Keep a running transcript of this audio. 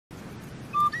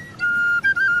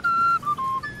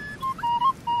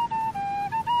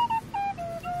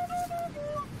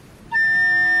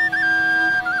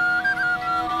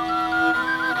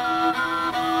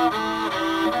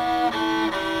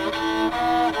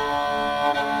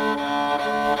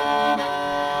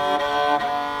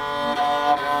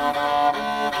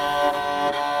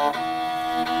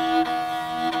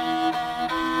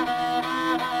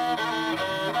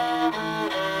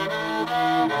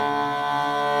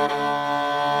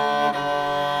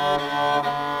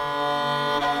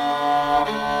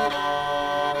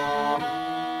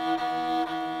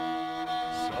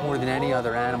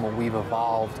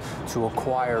evolved to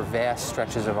acquire vast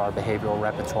stretches of our behavioral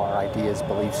repertoire, ideas,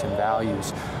 beliefs, and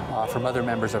values from other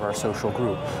members of our social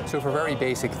group. So for very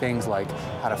basic things like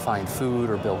how to find food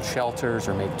or build shelters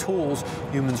or make tools,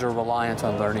 humans are reliant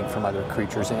on learning from other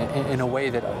creatures in a way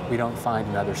that we don't find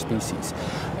in other species.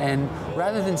 And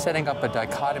rather than setting up a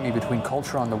dichotomy between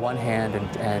culture on the one hand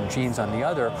and genes on the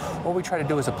other, what we try to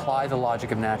do is apply the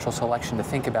logic of natural selection to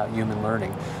think about human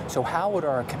learning. So how would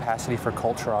our capacity for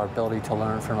culture, our ability to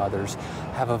learn from others,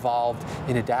 have evolved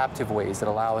in adaptive ways that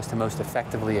allow us to most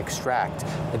effectively extract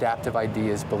adaptive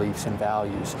ideas, beliefs, and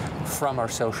values from our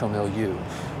social milieu?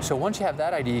 So once you have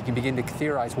that idea, you can begin to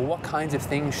theorize, well, what kinds of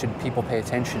things should people pay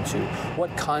attention to?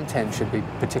 What content should be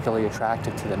particularly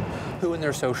attractive to them? Who in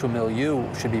their social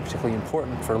milieu should be particularly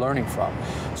important for learning from?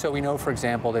 So we know, for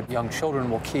example, that young children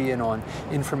will key in on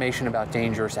information about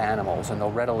dangerous animals, and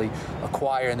they'll readily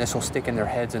acquire, and this will stick in their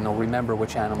heads, and they'll remember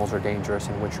which animals are dangerous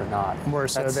and which are not. More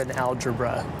so than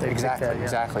algebra.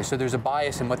 Exactly. So there's a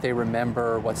bias in what they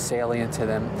remember, what's salient to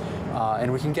them,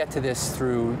 and we can get to this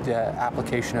through the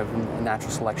application of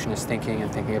natural selectionist thinking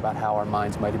and thinking about how our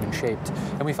minds might have been shaped.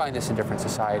 And we find this in different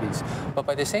societies. But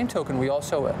by the same token, we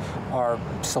also are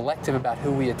selective about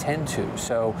who we attend to.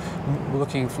 So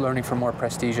learning from more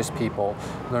prestigious people,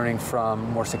 learning from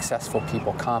more successful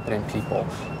people, competent people,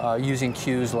 using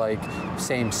cues like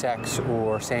same sex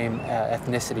or same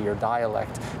ethnicity or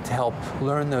dialect to help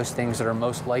learn those things that are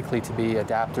most likely to be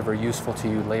adaptive or useful to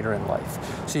you later in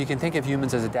life. So you can think of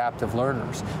humans as adaptive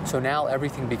learners. So now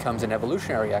everything becomes an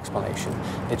evolutionary explanation,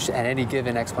 and any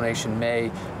given explanation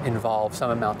may involve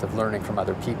some amount of learning from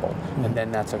other people, and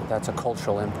then that's a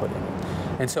cultural input in it.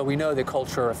 And so we know that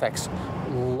culture affects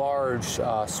large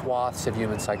swaths of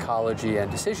human psychology and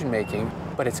decision making,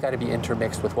 but it's got to be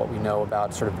intermixed with what we know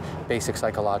about sort of basic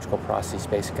psychological processes,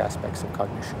 basic aspects of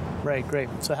cognition. Right, great.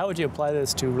 So how would you apply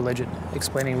this to religion,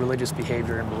 explaining religious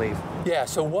behavior and belief? Yeah,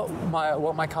 so what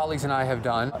my colleagues and I have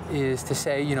done is to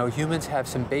say, humans have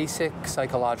some basic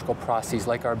psychological processes,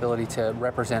 like our ability to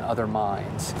represent other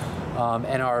minds,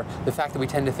 and the fact that we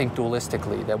tend to think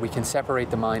dualistically, that we can separate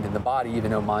the mind and the body,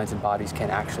 even though minds and bodies can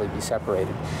actually be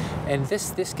separated. And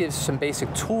this gives some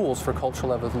basic tools for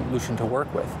cultural evolution to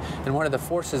work with. And one of the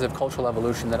forces of cultural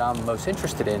evolution that I'm most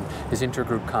interested in is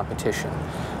intergroup competition.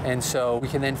 And so we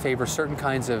can then favor certain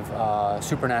kinds of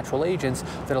supernatural agents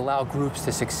that allow groups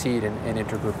to succeed in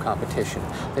intergroup competition,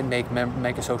 that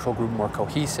make a social group more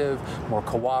cohesive, more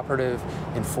cooperative,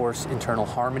 enforce internal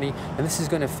harmony. And this is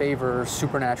going to favor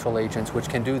supernatural agents which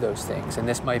can do those things. And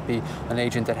this might be an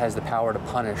agent that has the power to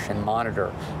punish and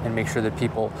monitor and make sure that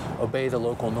people obey the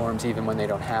local norms even when they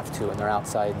don't have to, and they're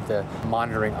outside the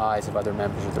monitoring eyes of other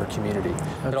members of their community.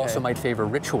 Okay. It also might favor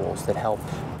rituals that help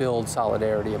build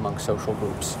solidarity among social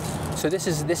groups. So this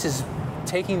is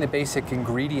taking the basic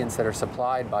ingredients that are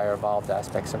supplied by our evolved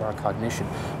aspects of our cognition,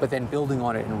 but then building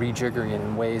on it and rejiggering it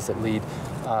in ways that lead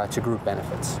to group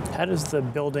benefits. How does the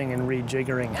building and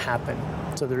rejiggering happen?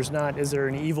 So is there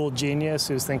an evil genius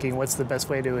who's thinking, what's the best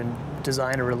way to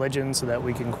design a religion so that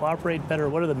we can cooperate better?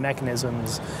 What are the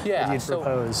mechanisms that you'd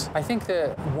propose? I think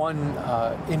that one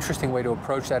interesting way to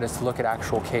approach that is to look at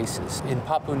actual cases. In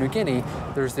Papua New Guinea,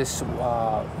 there's this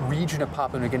region of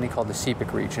Papua New Guinea called the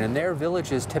Sepik region, and their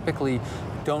villages typically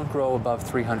don't grow above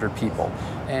 300 people.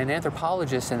 And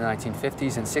anthropologists in the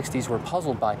 1950s and 60s were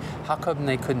puzzled by how come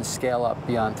they couldn't scale up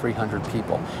beyond 300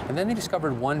 people. And then they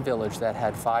discovered one village that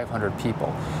had 500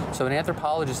 people. So an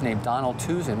anthropologist named Donald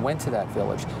Tuzin went to that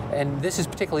village. And this is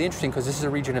particularly interesting because this is a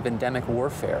region of endemic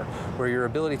warfare, where your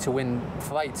ability to win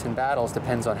fights and battles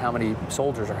depends on how many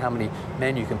soldiers or how many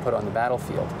men you can put on the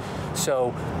battlefield.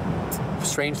 So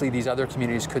strangely, these other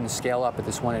communities couldn't scale up, but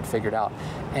this one had figured out.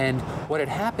 And what had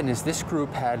happened is this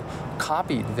group had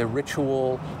copied the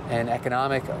ritual and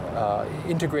economic,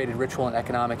 integrated ritual and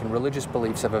economic and religious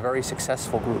beliefs of a very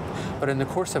successful group. But in the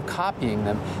course of copying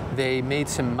them, they made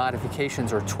some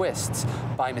modifications or twists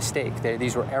by mistake.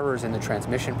 These were errors in the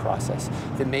transmission process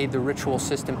that made the ritual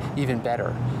system even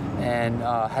better, and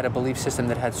had a belief system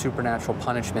that had supernatural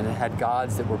punishment and had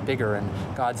gods that were bigger and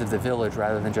gods of the village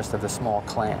rather than just of the small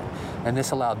clan. And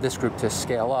this allowed this group to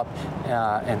scale up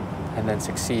and then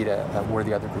succeed where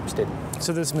the other groups didn't.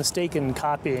 So this mistaken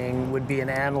copying would be an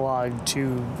analog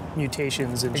to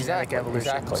mutations in genetic evolution.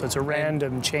 Exactly. So it's a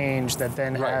random change that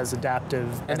then has adaptive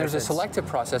benefits. And there's a selective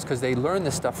process because they learned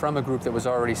this stuff from a group that was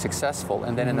already successful,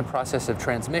 and then in the process of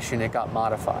transmission it got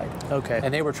modified. Okay.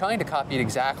 And they were trying to copy it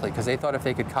exactly because they thought if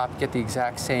they could get the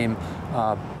exact same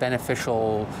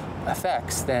beneficial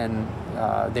effects, then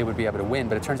they would be able to win,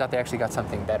 but it turns out they actually got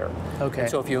something better. Okay. And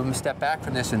so if you step back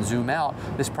from this and zoom out,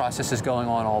 this process is going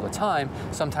on all the time.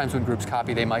 Sometimes when groups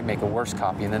copy, they might make a worse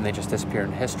copy, and then they just disappear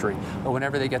in history. But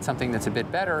whenever they get something that's a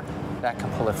bit better, that can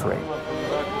proliferate.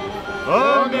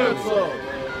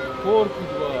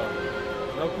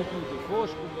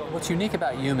 What's unique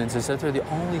about humans is that they're the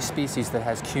only species that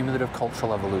has cumulative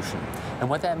cultural evolution. And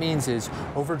what that means is,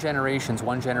 over generations,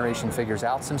 one generation figures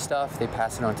out some stuff, they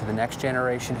pass it on to the next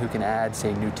generation who can add,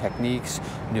 say, new techniques,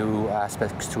 new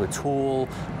aspects to a tool,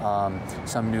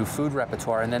 some new food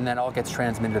repertoire, and then that all gets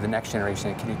transmitted to the next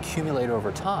generation. It can accumulate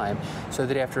over time so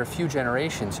that after a few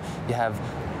generations, you have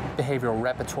behavioral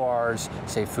repertoires,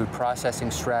 say food processing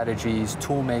strategies,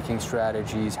 tool making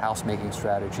strategies, house making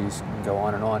strategies, and go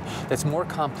on and on, that's more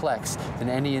complex than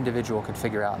any individual could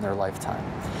figure out in their lifetime.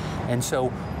 And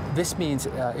so this means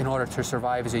in order to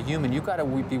survive as a human, you've got to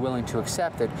be willing to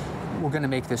accept that we're going to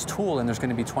make this tool and there's going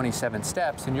to be 27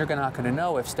 steps, and you're not going to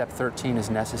know if step 13 is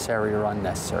necessary or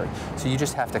unnecessary. So you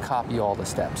just have to copy all the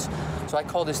steps. So I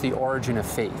call this the origin of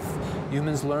faith.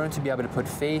 Humans learn to be able to put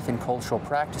faith in cultural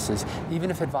practices,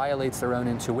 even if it violates their own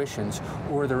intuitions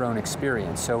or their own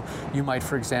experience. So you might,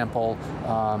 for example,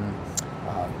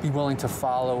 be willing to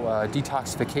follow a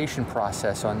detoxification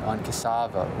process on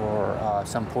cassava or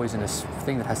some poisonous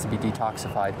thing that has to be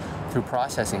detoxified through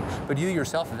processing. But you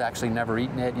yourself have actually never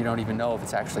eaten it. You don't even know if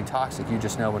it's actually toxic. You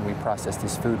just know when we process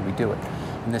this food, we do it.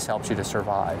 And this helps you to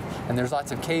survive. And there's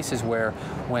lots of cases where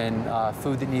when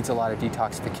food that needs a lot of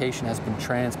detoxification has been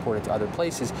transported to other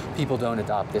places, people don't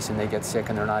adopt this and they get sick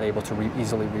and they're not able to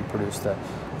easily reproduce the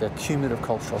cumulative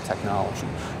cultural technology.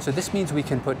 So this means we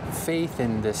can put faith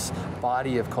in this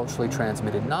body of culturally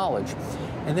transmitted knowledge,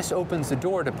 and this opens the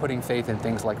door to putting faith in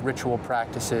things like ritual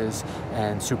practices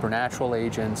and supernatural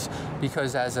agents,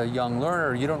 because as a young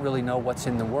learner, you don't really know what's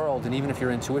in the world, and even if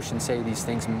your intuition say these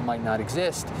things might not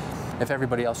exist, if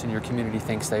everybody else in your community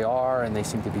thinks they are and they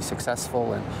seem to be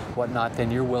successful and whatnot,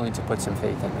 then you're willing to put some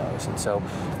faith in those. And so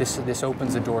this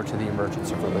opens the door to the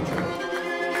emergence of religion.